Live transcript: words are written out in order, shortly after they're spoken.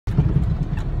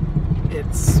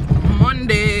It's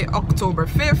Monday, October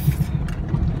 5th.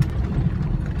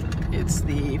 It's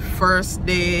the first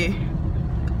day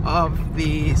of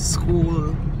the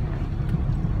school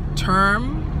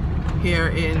term here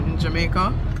in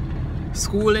Jamaica.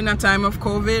 School in a time of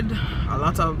COVID, a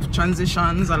lot of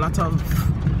transitions, a lot of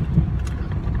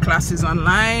classes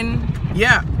online.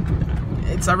 Yeah,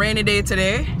 it's a rainy day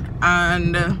today,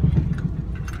 and a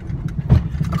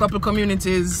couple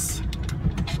communities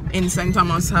in St.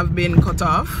 Thomas have been cut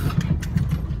off,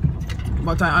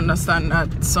 but I understand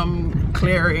that some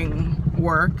clearing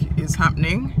work is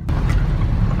happening.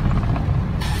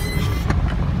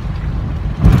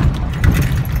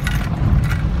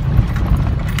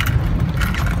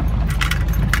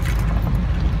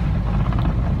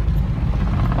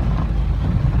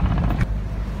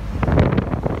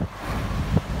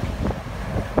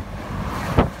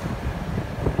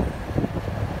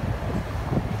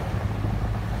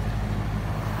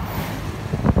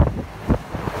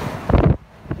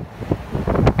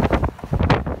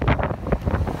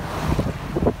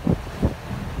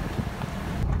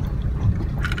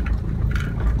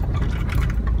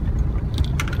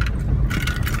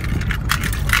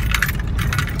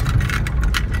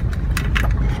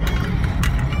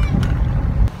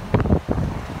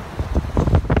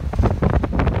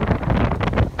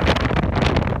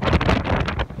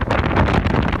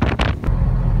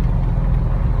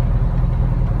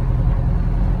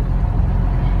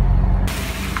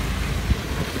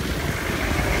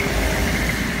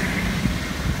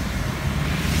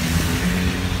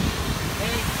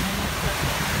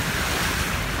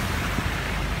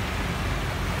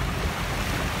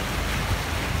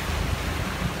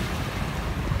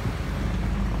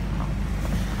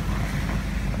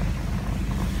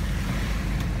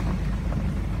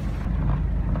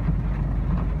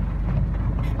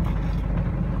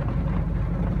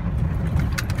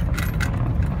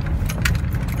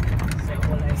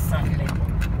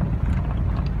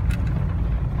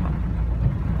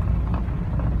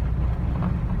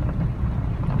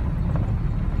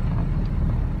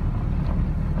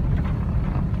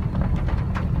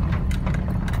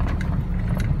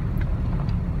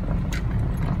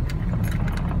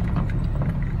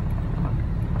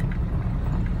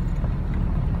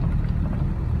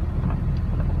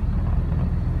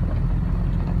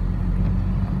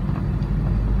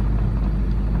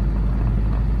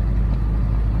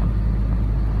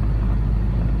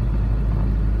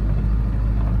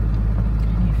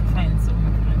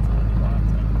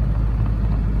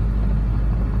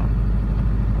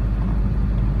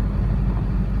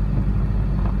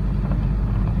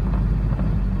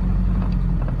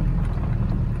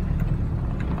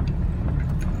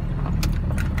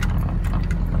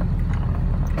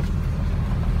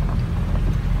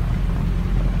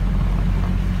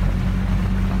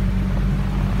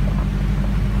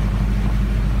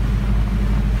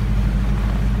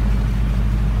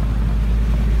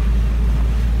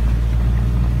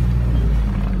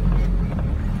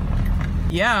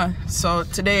 Yeah, so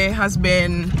today has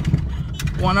been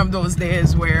one of those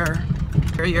days where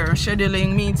you're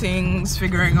scheduling meetings,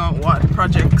 figuring out what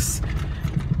projects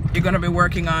you're gonna be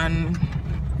working on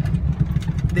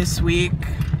this week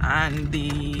and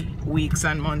the weeks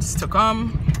and months to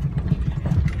come,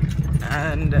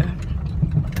 and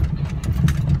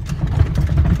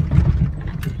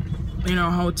you know,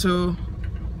 how to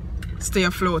stay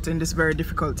afloat in this very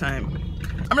difficult time.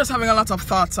 I'm just having a lot of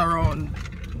thoughts around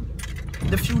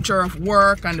the future of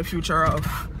work and the future of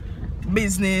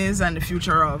business and the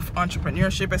future of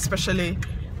entrepreneurship, especially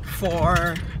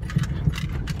for,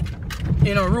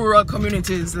 you know, rural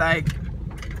communities like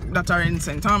that are in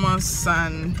St. Thomas,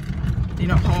 and you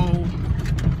know how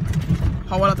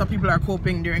a lot of people are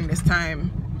coping during this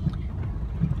time.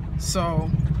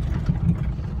 So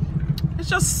it's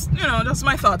just, you know, just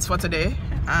my thoughts for today,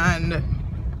 and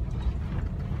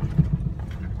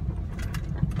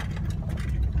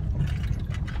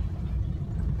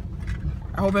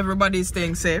I hope everybody is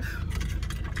staying safe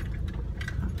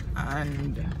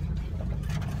and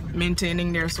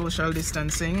maintaining their social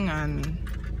distancing and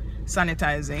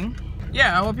sanitizing.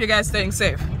 Yeah, I hope you guys staying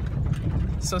safe.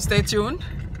 So stay tuned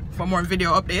for more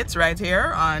video updates right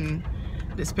here on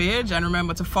this page, and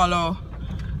remember to follow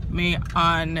me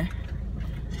on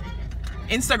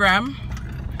Instagram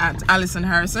at Allison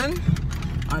Harrison,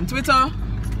 on Twitter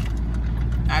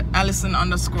at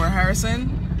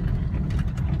Allison_Harrison,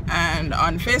 and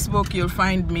on Facebook you'll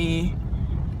find me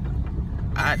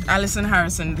at Allison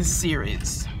Harrison this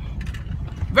series.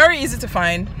 Very easy to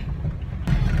find.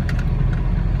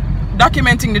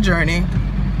 Documenting the journey.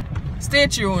 Stay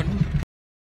tuned.